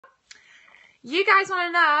You guys want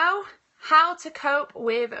to know how to cope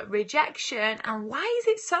with rejection and why is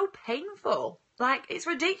it so painful? Like, it's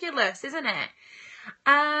ridiculous, isn't it?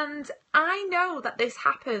 And I know that this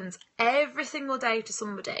happens every single day to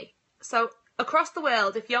somebody. So across the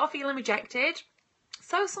world, if you're feeling rejected,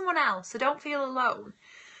 so is someone else, so don't feel alone.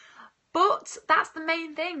 But that's the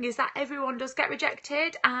main thing, is that everyone does get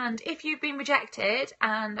rejected, and if you've been rejected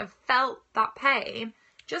and have felt that pain,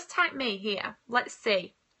 just type me here. Let's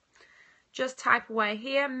see. Just type away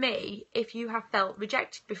here, me, if you have felt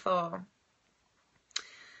rejected before.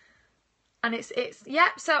 And it's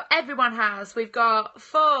yep, so everyone has. We've got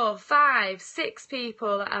 4, 5, 6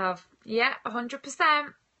 people that have,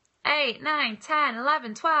 100%. 8, 9, 10,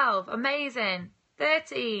 11, 12, amazing.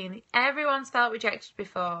 13, everyone's felt rejected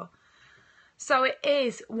before. So it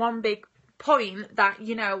is one big point that,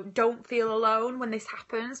 don't feel alone when this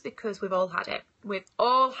happens, because we've all had it. We've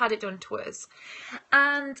all had it done to us.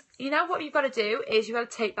 And what you've got to do is you've got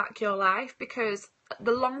to take back your life, because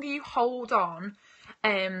the longer you hold on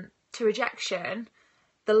to rejection,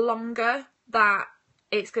 the longer that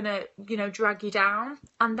it's going to, drag you down.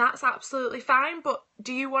 And that's absolutely fine. But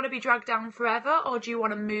do you want to be dragged down forever, or do you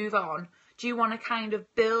want to move on? Do you want to kind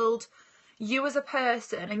of build you as a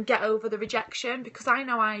person and get over the rejection? Because I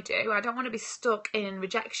know I do. I don't want to be stuck in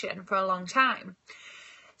rejection for a long time.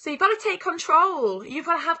 So you've got to take control. You've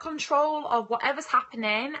got to have control of whatever's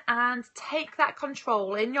happening and take that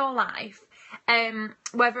control in your life.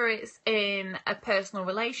 Whether it's in a personal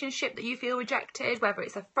relationship that you feel rejected, whether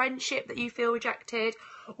it's a friendship that you feel rejected,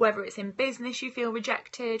 whether it's in business you feel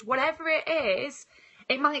rejected, whatever it is,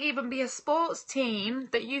 it might even be a sports team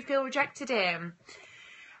that you feel rejected in.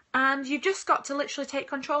 And you've just got to literally take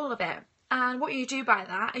control of it. And what you do by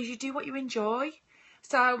that is you do what you enjoy.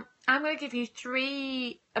 So I'm going to give you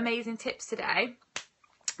 3 amazing tips today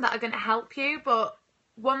that are going to help you. But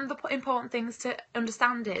one of the important things to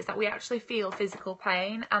understand is that we actually feel physical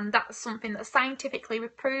pain. And that's something that's scientifically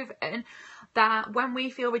proven, that when we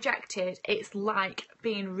feel rejected, it's like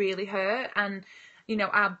being really hurt. And,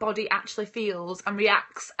 our body actually feels and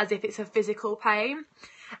reacts as if it's a physical pain.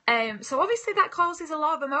 So obviously that causes a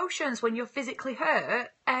lot of emotions when you're physically hurt.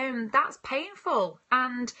 That's painful,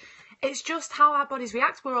 and it's just how our bodies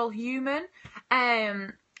react. We're all human.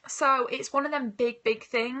 So it's one of them big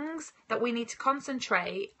things that we need to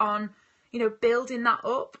concentrate on, building that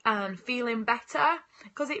up and feeling better,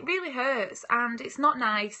 because it really hurts and it's not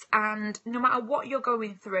nice. And no matter what you're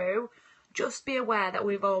going through, just be aware that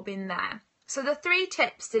we've all been there. So the 3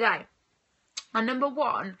 tips today. And number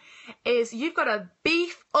 1 is you've got to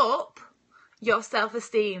beef up your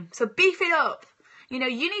self-esteem. So beef it up. You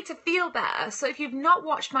need to feel better. So if you've not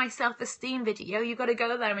watched my self-esteem video, you've got to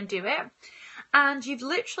go there and do it. And you've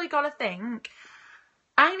literally got to think,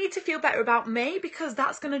 I need to feel better about me, because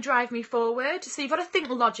that's going to drive me forward. So you've got to think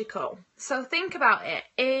logical. So think about it.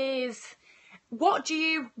 What do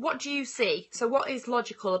you see? So what is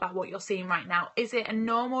logical about what you're seeing right now? Is it a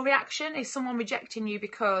normal reaction? Is someone rejecting you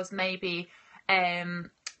because maybe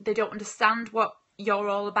they don't understand what you're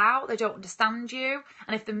all about? They don't understand you.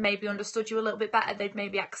 And if they maybe understood you a little bit better, they'd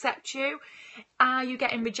maybe accept you. Are you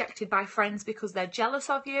getting rejected by friends because they're jealous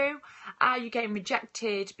of you? Are you getting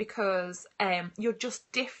rejected because you're just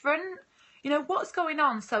different? What's going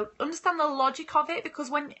on? So understand the logic of it, because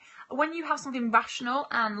when you have something rational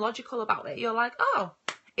and logical about it, you're like, oh,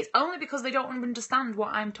 it's only because they don't understand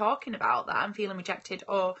what I'm talking about that I'm feeling rejected.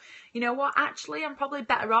 Or, what, actually, I'm probably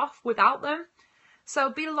better off without them. So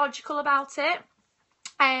be logical about it.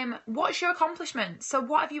 What's your accomplishment? So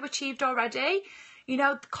what have you achieved already?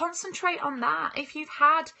 Concentrate on that. If you've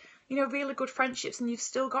had, really good friendships and you've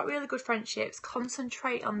still got really good friendships,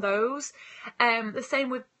 concentrate on those. The same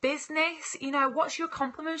with business. What's your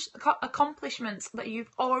accomplishments that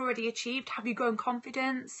you've already achieved? Have you grown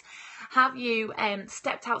confidence? Have you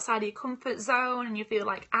stepped outside of your comfort zone and you feel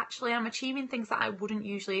like, actually, I'm achieving things that I wouldn't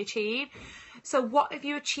usually achieve? So what have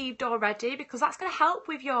you achieved already? Because that's going to help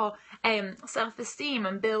with your self-esteem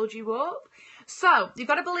and build you up. So you've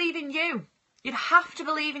got to believe in you. You'd have to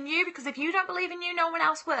believe in you, because if you don't believe in you, no one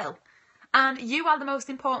else will. And you are the most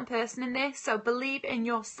important person in this, so believe in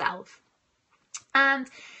yourself. And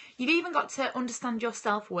you've even got to understand your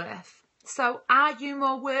self-worth. So are you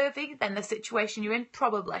more worthy than the situation you're in?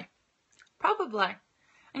 Probably.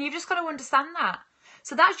 And you've just got to understand that.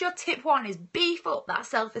 So that's your tip 1, is beef up that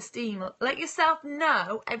self-esteem. Let yourself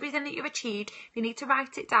know everything that you've achieved. If you need to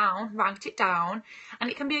write it down. And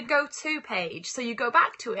it can be a go-to page. So you go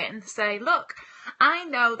back to it and say, look, I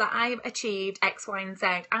know that I've achieved X, Y, and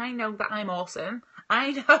Z. I know that I'm awesome.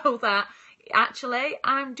 I know that actually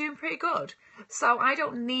I'm doing pretty good. So I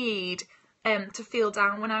don't need to feel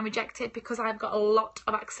down when I'm rejected, because I've got a lot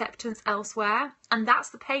of acceptance elsewhere, and that's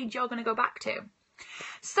the page you're going to go back to.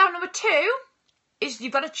 So number 2 is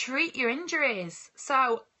you've got to treat your injuries.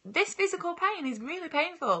 So this physical pain is really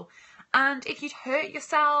painful, and if you'd hurt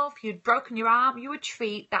yourself, you'd broken your arm, you would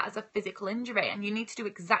treat that as a physical injury, and you need to do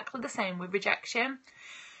exactly the same with rejection.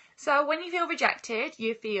 So when you feel rejected,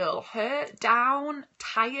 you feel hurt, down,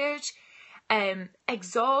 tired,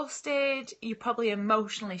 exhausted, you're probably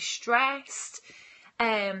emotionally stressed,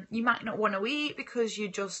 you might not want to eat because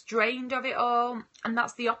you're just drained of it all, and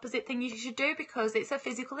that's the opposite thing you should do, because it's a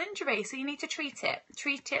physical injury, so you need to treat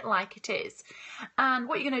it like it is. And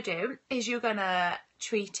what you're going to do is you're going to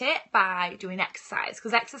treat it by doing exercise,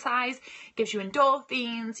 because exercise gives you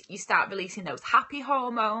endorphins, you start releasing those happy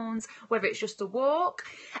hormones, whether it's just a walk.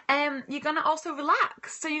 You're going to also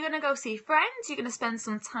relax, so you're going to go see friends, you're going to spend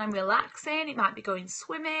some time relaxing. It might be going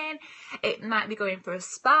swimming, it might be going for a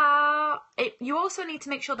spa. You also need to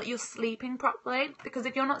make sure that you're sleeping properly, because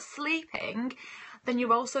if you're not sleeping, then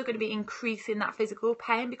you're also going to be increasing that physical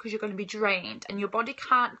pain, because you're going to be drained, and your body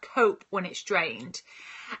can't cope when it's drained.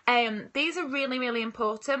 These are really, really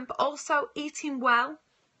important, but also eating well.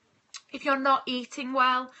 If you're not eating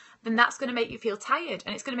well, then that's going to make you feel tired,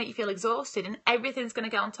 and it's going to make you feel exhausted, and everything's going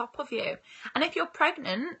to get on top of you. And if you're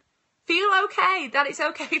pregnant, feel okay that it's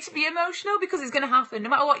okay to be emotional, because it's going to happen. No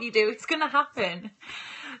matter what you do, it's going to happen.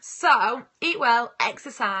 So eat well,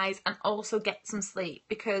 exercise, and also get some sleep,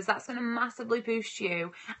 because that's going to massively boost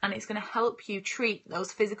you, and it's going to help you treat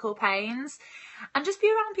those physical pains. And just be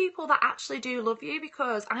around people that actually do love you,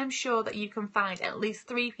 because I'm sure that you can find at least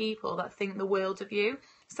 3 people that think the world of you.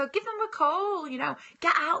 So give them a call,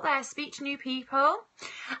 get out there, speak to new people.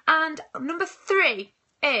 And number 3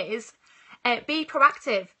 is be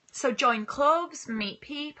proactive. So join clubs, meet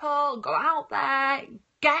people, go out there,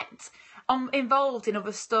 get involved in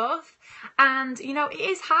other stuff. And it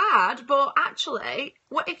is hard, but actually,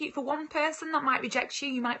 what if you, for one person that might reject you,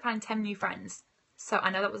 you might find 10 new friends. So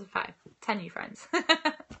I know that was a 5, 10 new friends.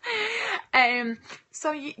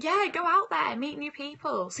 So yeah, go out there, meet new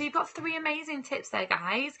people. So you've got 3 amazing tips there,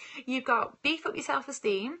 guys. You've got beef up your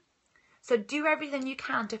self-esteem. So do everything you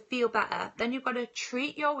can to feel better. Then you've got to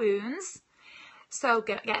treat your wounds. So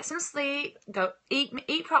get some sleep, go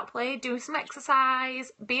eat properly, do some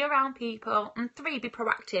exercise, be around people. And 3, be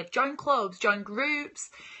proactive. Join clubs, join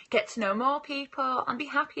groups, get to know more people, and be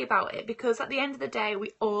happy about it, because at the end of the day,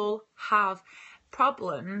 we all have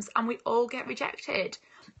problems and we all get rejected.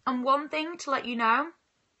 And one thing to let you know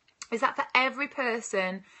is that for every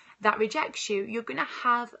person that rejects you, you're going to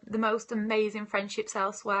have the most amazing friendships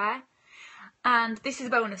elsewhere. And this is a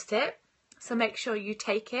bonus tip. So make sure you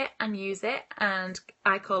take it and use it, and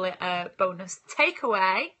I call it a bonus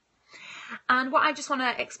takeaway. And what I just want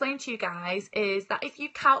to explain to you guys is that if you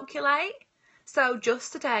calculate, so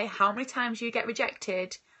just today, how many times you get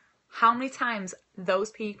rejected, how many times those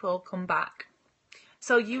people come back.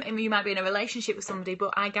 So you might be in a relationship with somebody,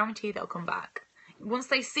 but I guarantee they'll come back. Once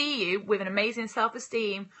they see you with an amazing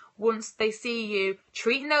self-esteem, once they see you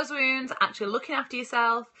treating those wounds, actually looking after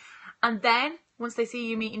yourself, and then once they see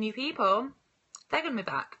you meeting new people, they're going to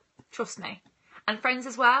be back. Trust me. And friends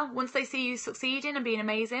as well, once they see you succeeding and being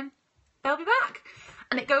amazing, they'll be back.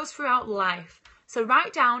 And it goes throughout life. So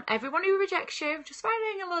write down everyone who rejects you. Just write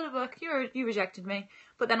it in your little book. You rejected me.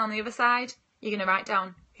 But then on the other side, you're going to write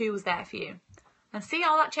down who was there for you. And see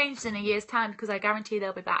how that changes in a year's time, because I guarantee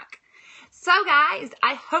they'll be back. So guys,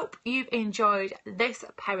 I hope you've enjoyed this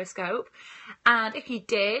Periscope, and if you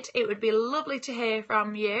did, it would be lovely to hear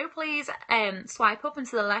from you. Please swipe up and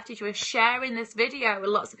to the left if you are sharing this video with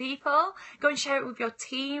lots of people. Go and share it with your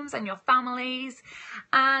teams and your families.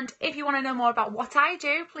 And if you want to know more about what I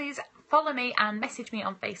do, please follow me and message me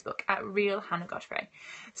on Facebook at Real Hannah Godfrey.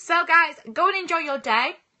 So guys, go and enjoy your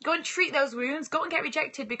day. Go and treat those wounds. Go and get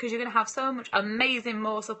rejected, because you're going to have so much amazing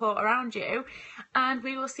more support around you. And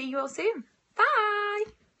we will see you all soon. Bye.